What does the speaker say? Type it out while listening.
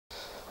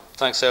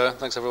Thanks, Sarah.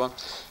 Thanks, everyone.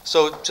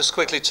 So just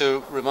quickly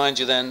to remind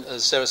you then,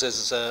 as Sarah says,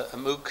 it's a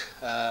MOOC,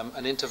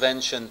 an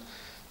intervention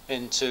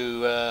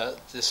into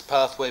this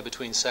pathway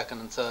between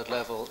second and third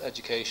level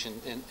education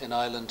in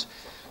Ireland,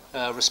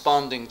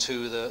 responding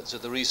to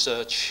the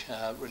research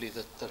really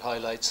that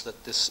highlights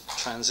that this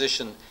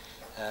transition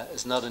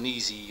is not an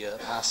easy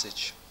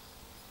passage.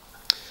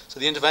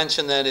 So the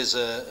intervention then is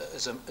a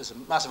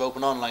massive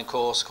open online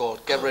course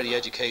called Get Ready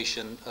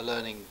Education, a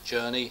Learning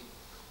Journey.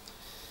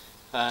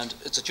 And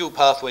it's a dual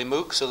pathway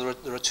MOOC, so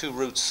there are two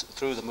routes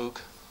through the MOOC.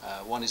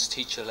 One is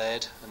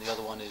teacher-led and the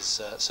other one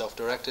is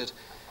self-directed.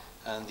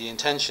 And the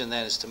intention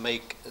then is to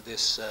make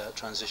this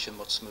transition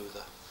much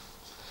smoother.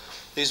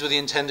 These were the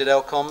intended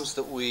outcomes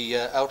that we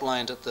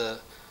outlined at the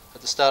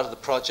start of the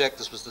project.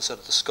 This was the sort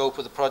of the scope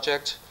of the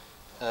project.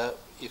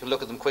 You can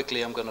look at them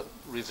quickly. I'm going to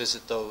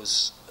revisit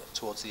those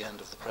towards the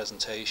end of the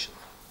presentation.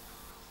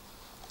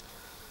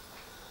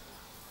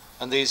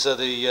 And these are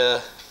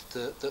the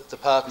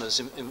partners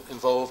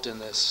involved in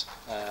this,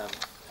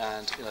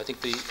 and I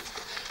think the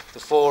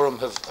forum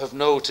have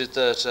noted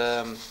that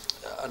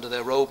under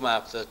their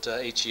roadmap that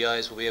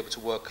HEIs will be able to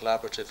work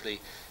collaboratively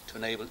to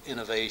enable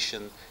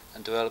innovation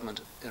and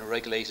development in a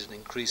regulated and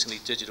increasingly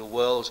digital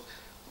world.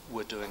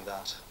 We're doing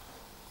that.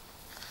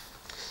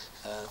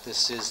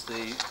 This is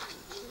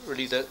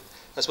really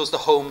I suppose the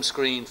home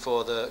screen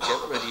for the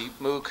Get Ready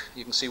MOOC.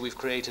 You can see we've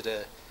created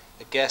a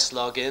guest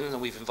login,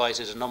 and we've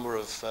invited a number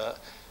of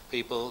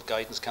people,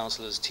 guidance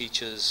counsellors,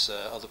 teachers,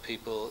 other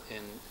people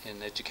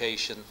in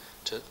education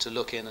to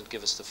look in and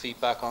give us the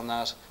feedback on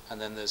that.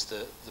 And then there's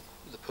the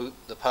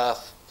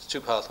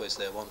two pathways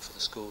there, one for the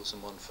schools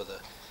and one for the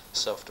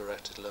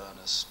self-directed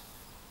learners.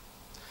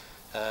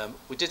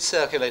 We did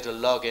circulate a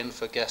login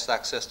for guest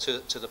access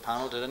to the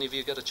panel. Did any of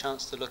you get a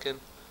chance to look in?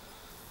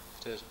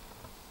 Did?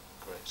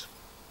 Great.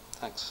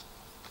 Thanks.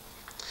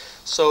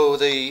 So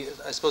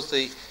I suppose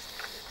the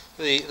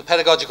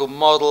pedagogical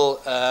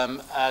model,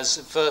 as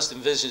first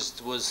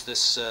envisaged, was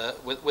this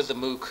with the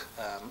MOOC,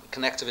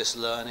 connectivist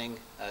learning,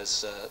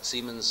 as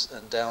Siemens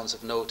and Downs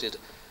have noted.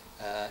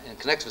 In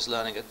connectivist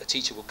learning, a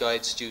teacher will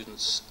guide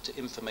students to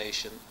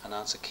information and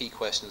answer key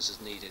questions as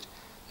needed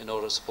in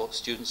order to support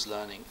students'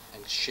 learning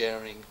and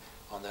sharing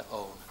on their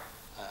own.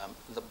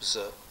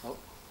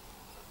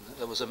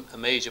 That was a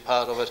major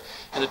part of it.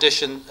 In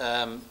addition,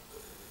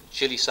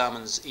 Gilly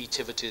Salmon's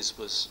eTivities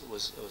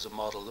was a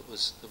model that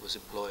was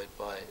employed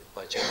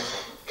by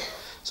Jennifer.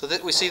 So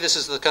we see this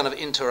as the kind of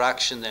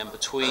interaction then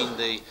between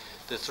the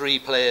three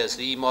players: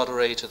 the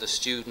e-moderator, the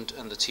student,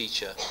 and the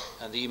teacher.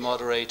 And the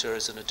e-moderator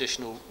is an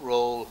additional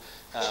role.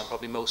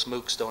 Probably most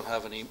MOOCs don't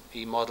have an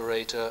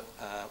e-moderator,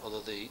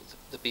 although the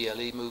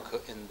BLE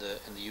MOOC in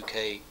the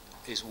UK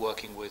is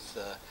working with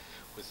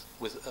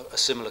a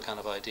similar kind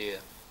of idea.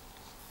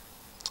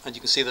 And you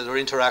can see that there are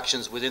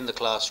interactions within the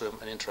classroom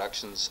and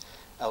interactions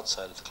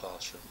outside of the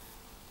classroom.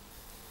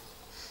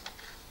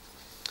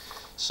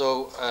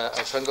 So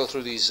I'll try and go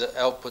through these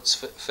outputs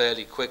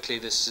fairly quickly.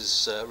 This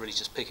is really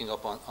just picking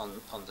up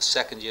on the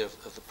second year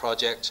of the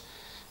project.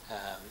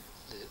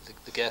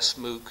 The guest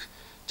MOOC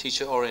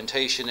teacher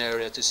orientation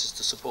area. This is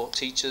to support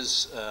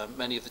teachers.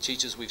 Many of the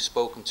teachers we've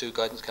spoken to,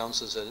 guidance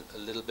counsellors, are a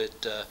little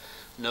bit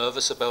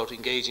nervous about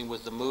engaging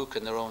with the MOOC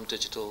and their own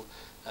digital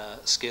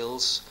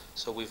skills.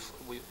 So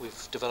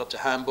we've developed a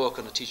handbook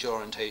and a teacher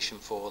orientation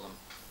for them.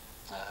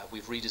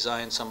 We've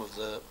redesigned some of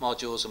the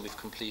modules, and we've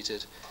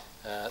completed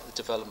the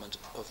development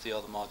of the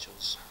other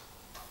modules.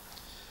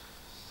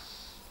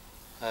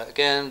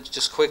 Again,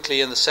 just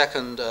quickly, in the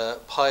second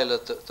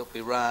pilot that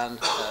we ran,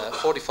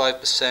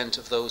 45%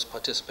 of those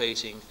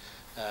participating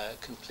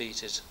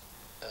completed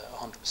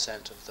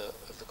 100%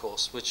 of the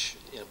course, which,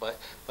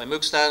 by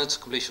MOOC standards,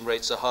 completion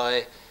rates are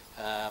high.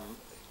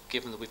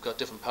 Given that we've got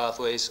different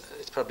pathways,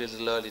 it's probably a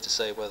little early to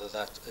say whether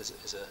that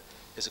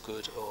is a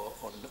good or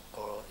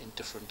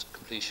indifferent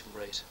completion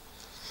rate.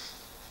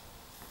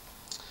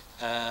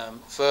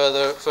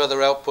 Further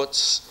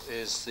outputs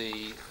is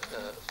the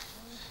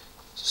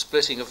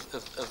splitting of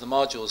the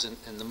modules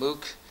in the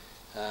MOOC,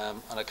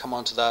 and I come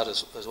on to that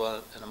as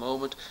well in a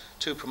moment.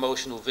 2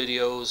 promotional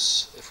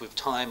videos. If we have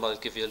time, I'll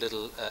give you a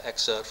little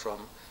excerpt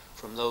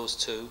from those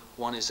two.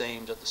 One is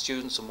aimed at the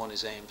students and one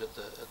is aimed at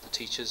the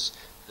teachers.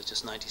 They're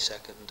just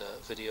 90-second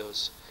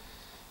videos.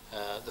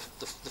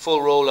 The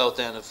full rollout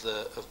then of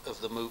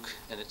the MOOC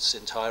in its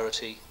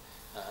entirety,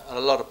 and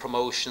a lot of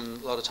promotion,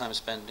 a lot of time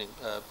spending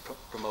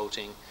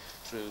promoting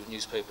through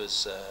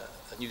newspapers,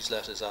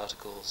 newsletters,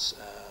 articles,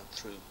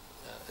 through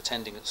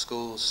attending at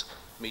schools,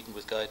 meeting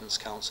with guidance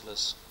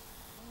counsellors.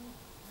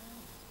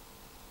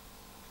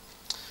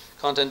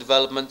 Content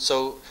development.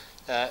 So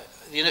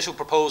the initial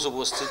proposal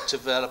was to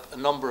develop a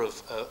number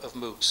of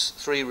MOOCs,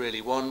 3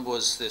 really. One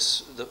was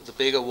the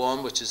bigger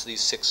one, which is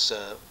these 6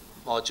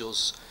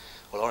 modules,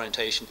 well,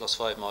 orientation plus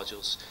 5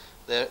 modules.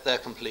 They're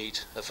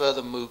complete. A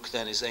further MOOC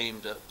then is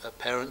aimed at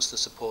parents to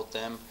support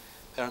them,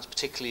 parents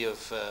particularly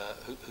of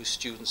whose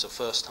students are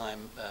first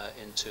time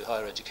into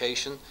higher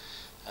education.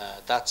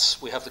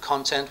 We have the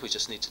content, we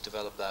just need to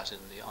develop that in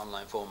the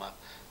online format.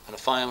 And a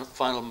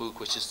final MOOC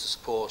which is to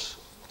support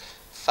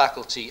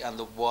faculty and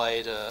the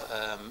wider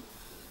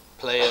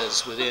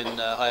players within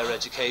higher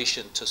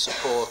education to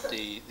support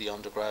the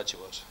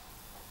undergraduate.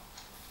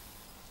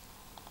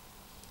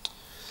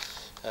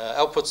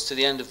 Outputs to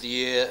the end of the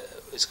year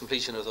is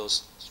completion of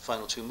those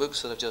final 2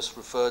 MOOCs that I've just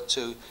referred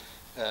to,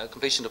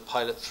 completion of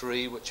Pilot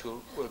 3, which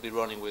we'll be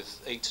running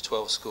with 8 to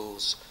 12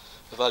 schools,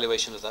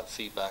 evaluation of that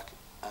feedback,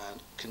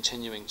 and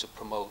continuing to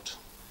promote.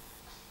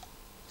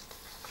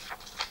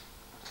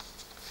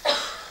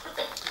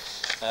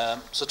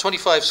 So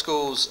 25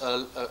 schools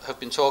have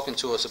been talking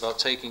to us about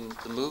taking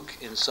the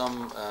MOOC in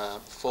some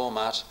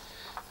format.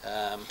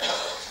 I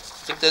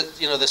think that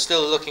they're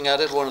still looking at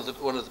it. One of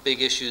the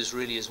big issues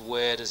really is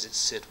where does it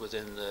sit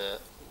within the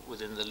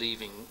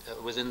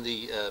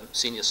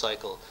senior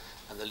cycle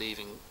and the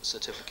leaving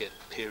certificate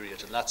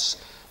period, and that's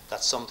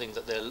something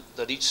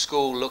that each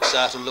school looks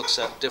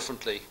at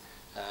differently.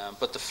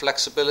 But the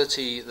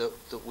flexibility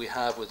that we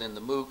have within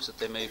the MOOCs, that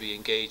they may be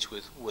engaged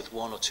with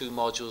 1 or 2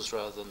 modules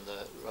rather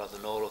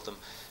than all of them,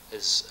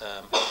 is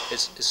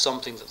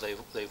something that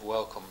they've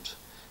welcomed.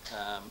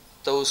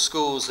 Those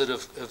schools that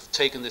have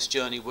taken this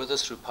journey with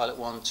us through Pilot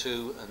 1,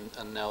 2,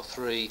 and now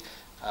 3,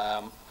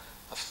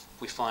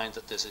 we find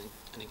that there's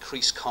an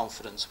increased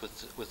confidence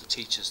with the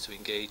teachers to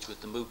engage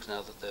with the MOOC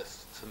now that they're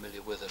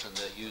familiar with it and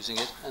they're using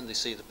it and they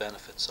see the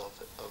benefits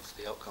of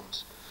the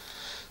outcomes.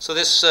 So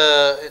this,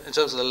 in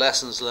terms of the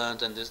lessons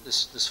learned, and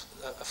this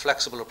a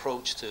flexible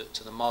approach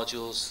to the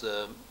modules,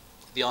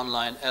 the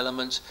online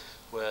element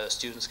where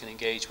students can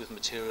engage with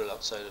material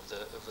outside of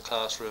the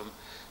classroom.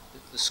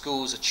 The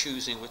schools are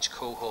choosing which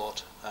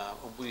cohort.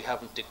 We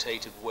haven't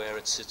dictated where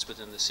it sits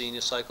within the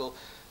senior cycle.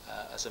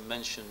 As I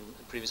mentioned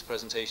in previous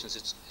presentations,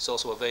 it's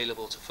also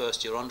available to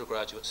first-year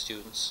undergraduate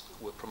students.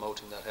 We're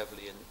promoting that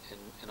heavily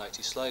in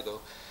IT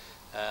Sligo.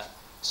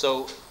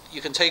 So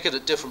you can take it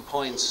at different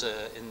points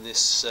in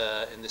this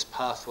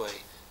pathway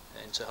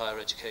into higher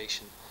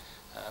education.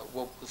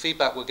 The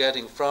feedback we're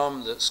getting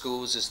from the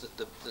schools is that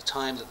the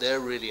time that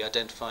they're really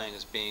identifying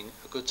as being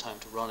a good time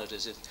to run it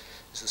is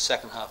the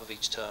second half of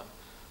each term,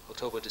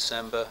 October,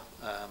 December,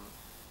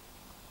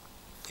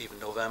 even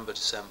November,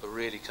 December,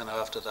 really kind of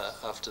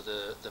after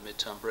the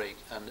midterm break,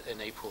 and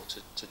in April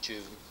to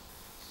June.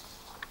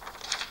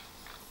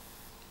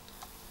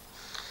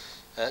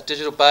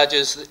 Digital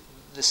badges.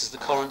 This is the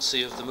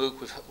currency of the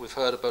MOOC. We've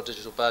heard about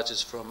digital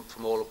badges from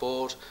all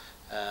aboard.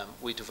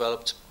 We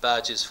developed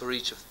badges for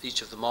each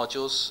of the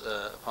modules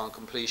upon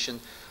completion.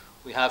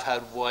 We have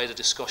had wider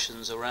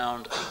discussions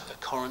around a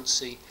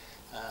currency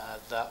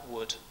that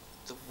would.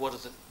 What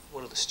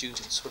are the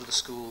students? What are the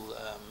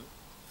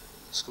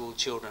school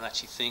children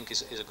actually think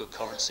is a good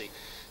currency?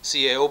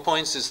 CAO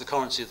points is the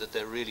currency that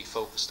they're really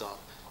focused on.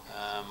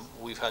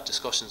 We've had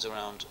discussions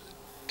around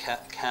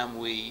can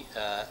we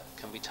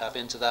tap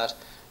into that.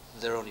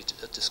 They're only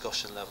at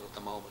discussion level at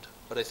the moment.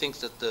 But I think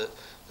that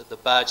the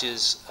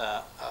badges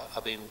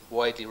are being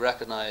widely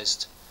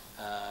recognised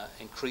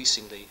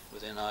increasingly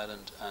within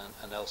Ireland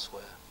and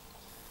elsewhere.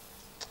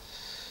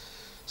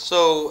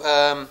 So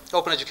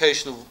open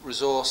educational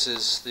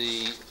resources,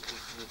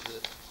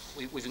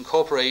 we've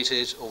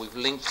incorporated or we've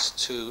linked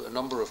to a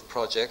number of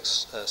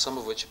projects, some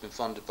of which have been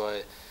funded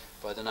by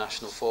the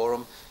National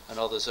Forum, and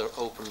others are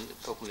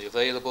openly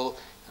available.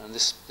 And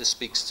this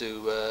speaks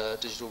to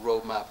Digital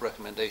Roadmap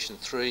Recommendation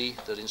 3,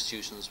 that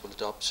institutions will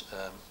adopt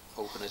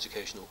open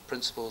educational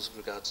principles with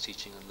regards to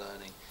teaching and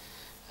learning.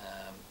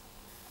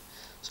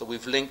 So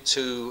we've linked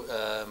to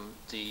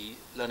the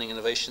Learning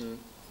Innovation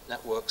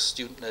Network's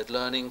student-led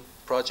learning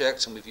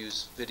project, and we've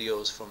used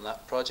videos from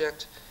that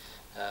project.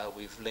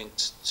 We've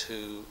linked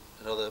to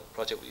another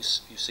project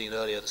you've seen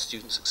earlier, the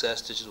Student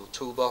Success Digital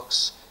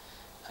Toolbox.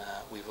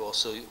 We've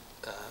also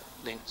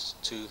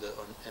linked to the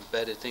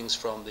embedded things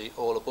from the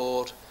All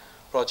Aboard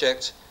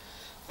project.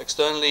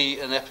 Externally,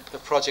 a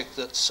project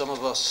that some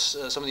of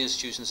the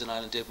institutions in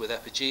Ireland did with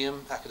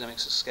Epigeum, Academic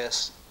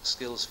Success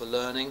Skills for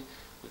Learning.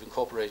 We've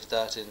incorporated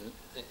that in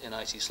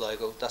IT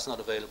Sligo. That's not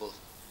available,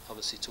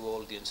 obviously, to all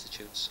of the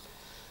institutes.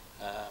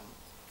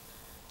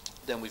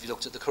 Then we've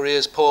looked at the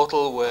careers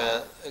portal,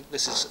 where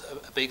this is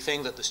a big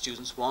thing that the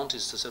students want,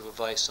 is to sort of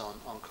advice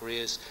on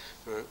careers.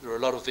 There are a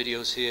lot of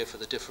videos here for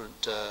the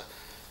different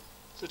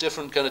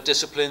kind of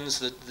disciplines,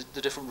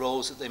 the different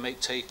roles that they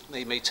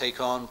may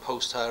take on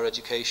post higher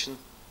education.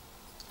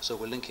 So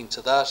we're linking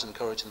to that,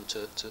 encourage them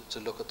to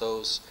look at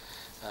those.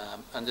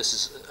 And this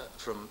is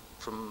from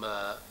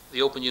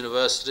the Open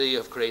University.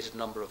 I've created a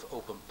number of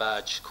open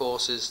badge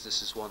courses.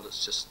 This is one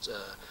that's just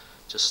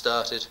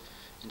started.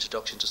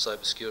 Introduction to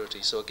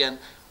Cybersecurity. So again,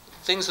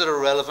 things that are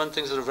relevant,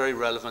 things that are very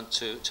relevant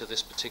to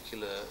this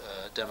particular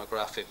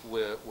demographic,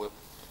 we're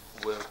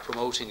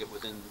promoting it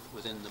within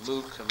the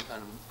MOOC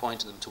and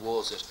pointing them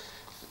towards it.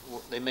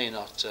 They may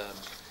not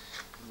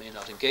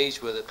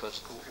engage with it,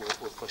 but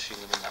we're pushing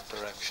them in that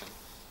direction.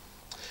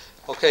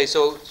 Okay,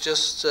 so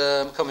just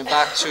coming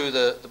back to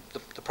the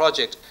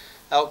project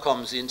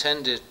outcomes, the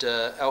intended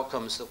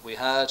outcomes that we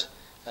had,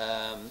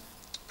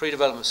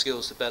 pre-development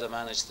skills to better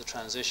manage the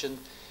transition.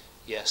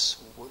 Yes,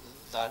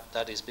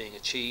 that is being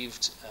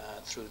achieved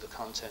through the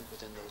content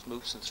within those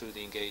MOOCs and through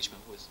the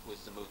engagement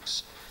with the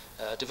MOOCs.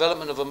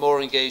 Development of a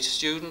more engaged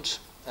student,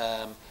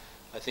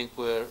 I think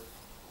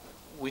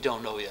we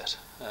don't know yet.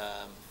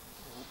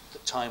 The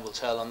time will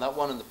tell on that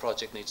one, and the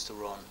project needs to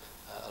run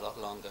a lot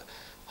longer.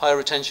 Higher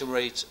retention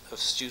rate of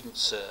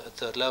students at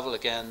third level,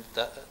 again,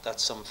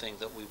 that's something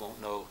that we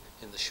won't know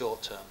in the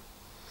short term.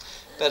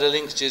 Better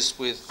linkages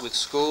with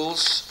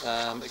schools.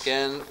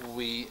 Again,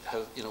 we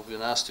have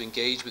been asked to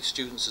engage with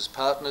students as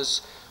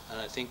partners, and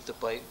I think that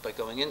by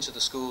going into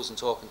the schools and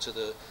talking to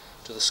the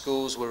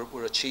schools,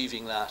 we're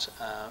achieving that.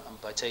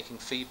 And by taking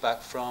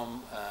feedback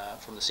from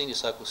the senior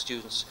cycle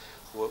students,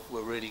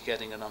 we're really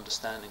getting an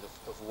understanding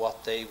of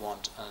what they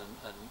want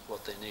and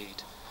what they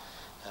need.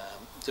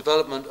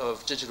 Development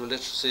of digital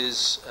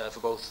literacies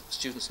for both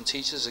students and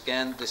teachers.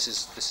 Again, this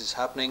is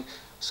happening.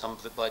 Some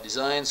of it by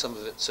design, some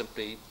of it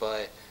simply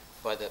by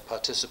their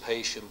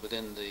participation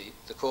within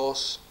the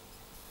course.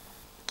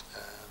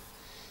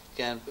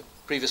 Again,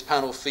 previous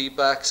panel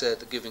feedback said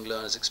that giving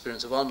learners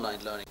experience of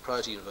online learning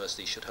prior to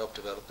university should help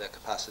develop their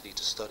capacity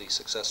to study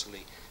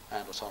successfully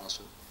and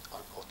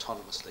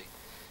autonomously,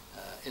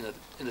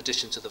 in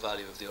addition to the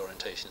value of the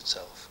orientation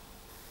itself.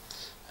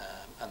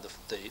 And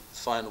the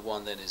final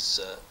one then is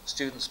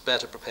students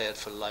better prepared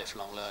for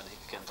lifelong learning.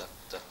 Again,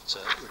 that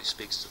really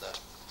speaks to that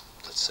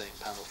same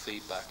panel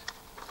feedback.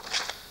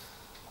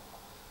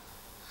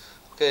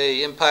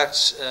 Okay,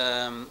 impacts,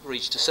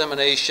 reach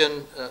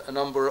dissemination, a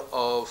number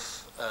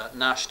of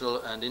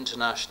national and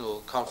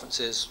international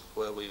conferences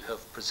where we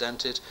have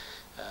presented.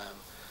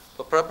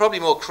 But probably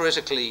more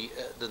critically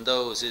than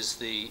those is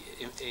the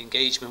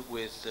engagement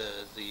with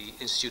the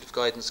Institute of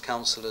Guidance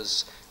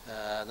Counsellors,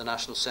 the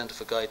National Centre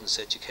for Guidance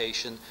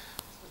Education.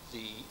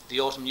 The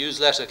autumn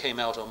newsletter came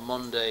out on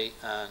Monday,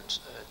 and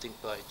I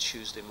think by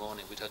Tuesday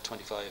morning we'd had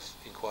 25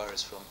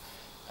 inquiries from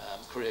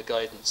career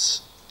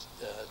guidance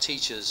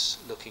teachers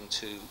looking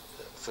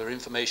for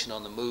information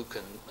on the MOOC,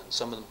 and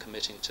some of them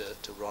committing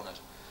to run it.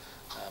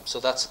 So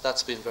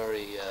that's been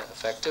very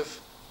effective.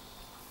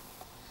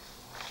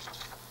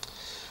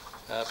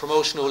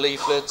 Promotional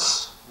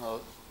leaflets.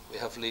 We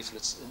have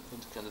leaflets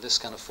in this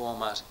kind of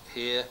format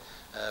here.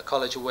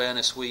 College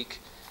Awareness Week,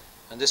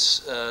 and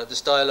this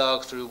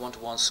dialogue through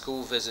one-to-one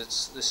school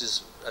visits. This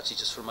is actually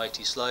just from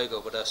IT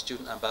Sligo, but our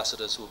student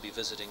ambassadors will be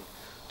visiting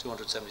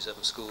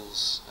 277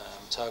 schools,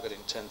 targeting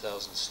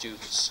 10,000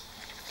 students.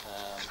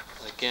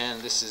 And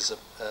again, this is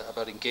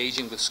about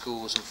engaging with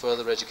schools and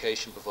further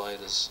education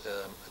providers,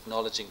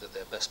 acknowledging that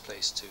they're best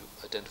placed to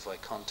identify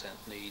content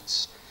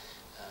needs.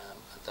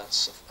 And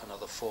that's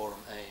another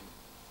forum aim.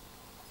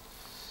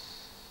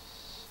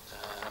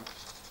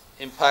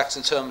 Impacts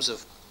in terms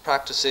of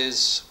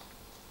practices.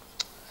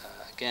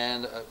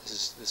 Again,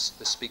 this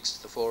speaks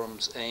to the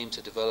forum's aim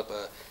to develop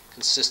a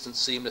consistent,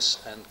 seamless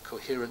and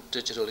coherent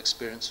digital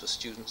experience for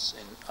students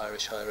in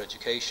Irish higher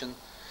education.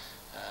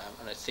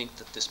 And I think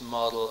that this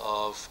model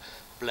of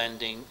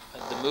blending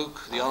the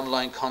MOOC, the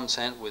online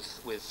content,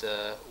 with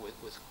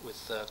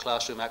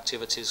classroom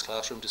activities,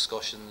 classroom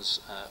discussions,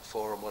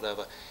 forum,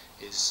 whatever,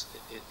 is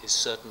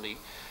certainly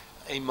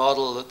a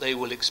model that they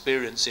will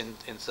experience in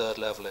third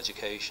level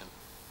education.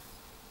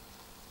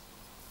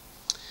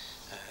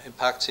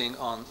 Impacting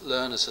on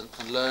learners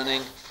and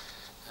learning.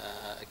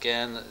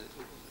 Again,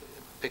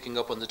 picking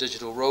up on the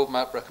digital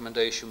roadmap,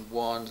 recommendation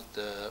 1,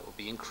 there will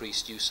be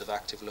increased use of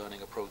active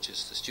learning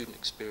approaches to student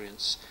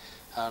experience,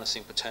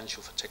 harnessing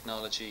potential for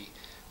technology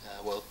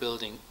while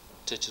building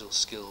digital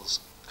skills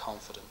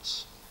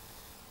confidence.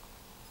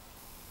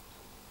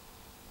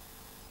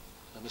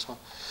 And this one,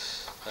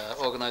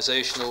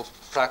 organisational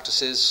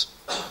practices.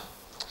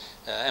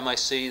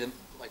 MIC,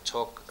 might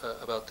talk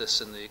about this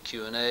in the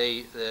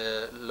Q&A.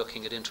 They're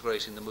looking at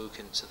integrating the MOOC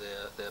into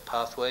their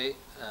pathway,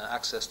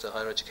 access to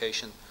higher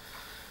education.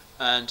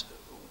 And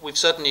we've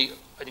certainly,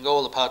 I think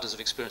all the partners have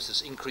experienced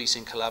this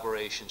increasing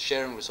collaboration,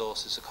 sharing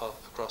resources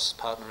across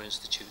partner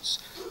institutes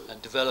and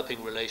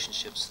developing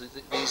relationships.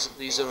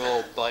 These are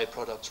all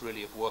byproducts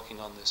really of working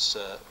on this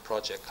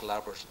project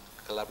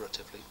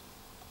collaboratively.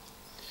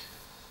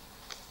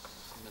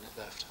 A minute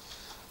left.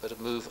 Better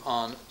move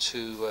on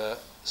to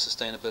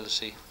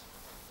sustainability.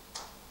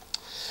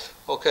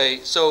 Okay,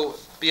 so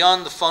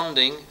beyond the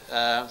funding,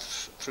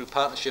 through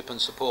partnership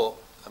and support,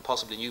 and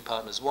possibly new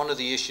partners, one of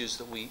the issues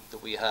that we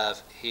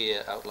have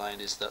here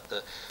outlined is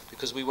that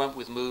because we went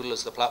with Moodle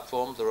as the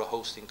platform, there are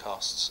hosting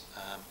costs,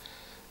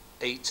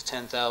 8 to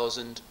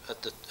 10,000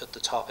 at the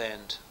top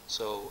end.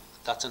 So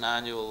that's an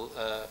annual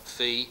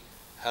fee.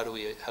 How do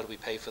we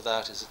pay for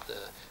that? Is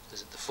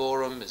it the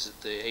forum? Is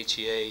it the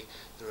HEA?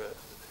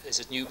 Is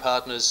it new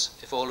partners?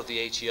 If all of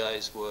the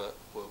HEIs were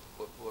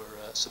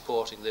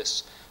supporting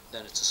this,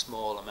 then it's a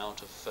small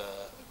amount of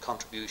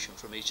contribution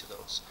from each of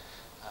those.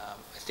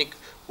 I think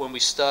when we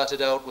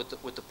started out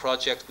with the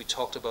project, we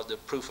talked about the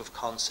proof of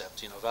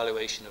concept,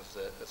 evaluation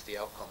of the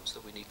outcomes,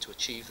 that we need to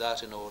achieve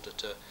that in order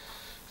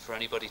for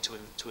anybody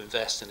to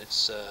invest in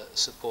its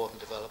support and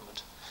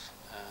development.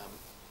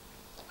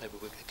 Maybe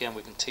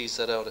we can tease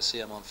that out. I see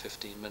I'm on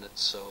 15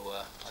 minutes, so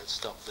I'll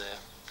stop there.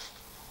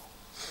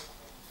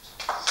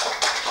 much.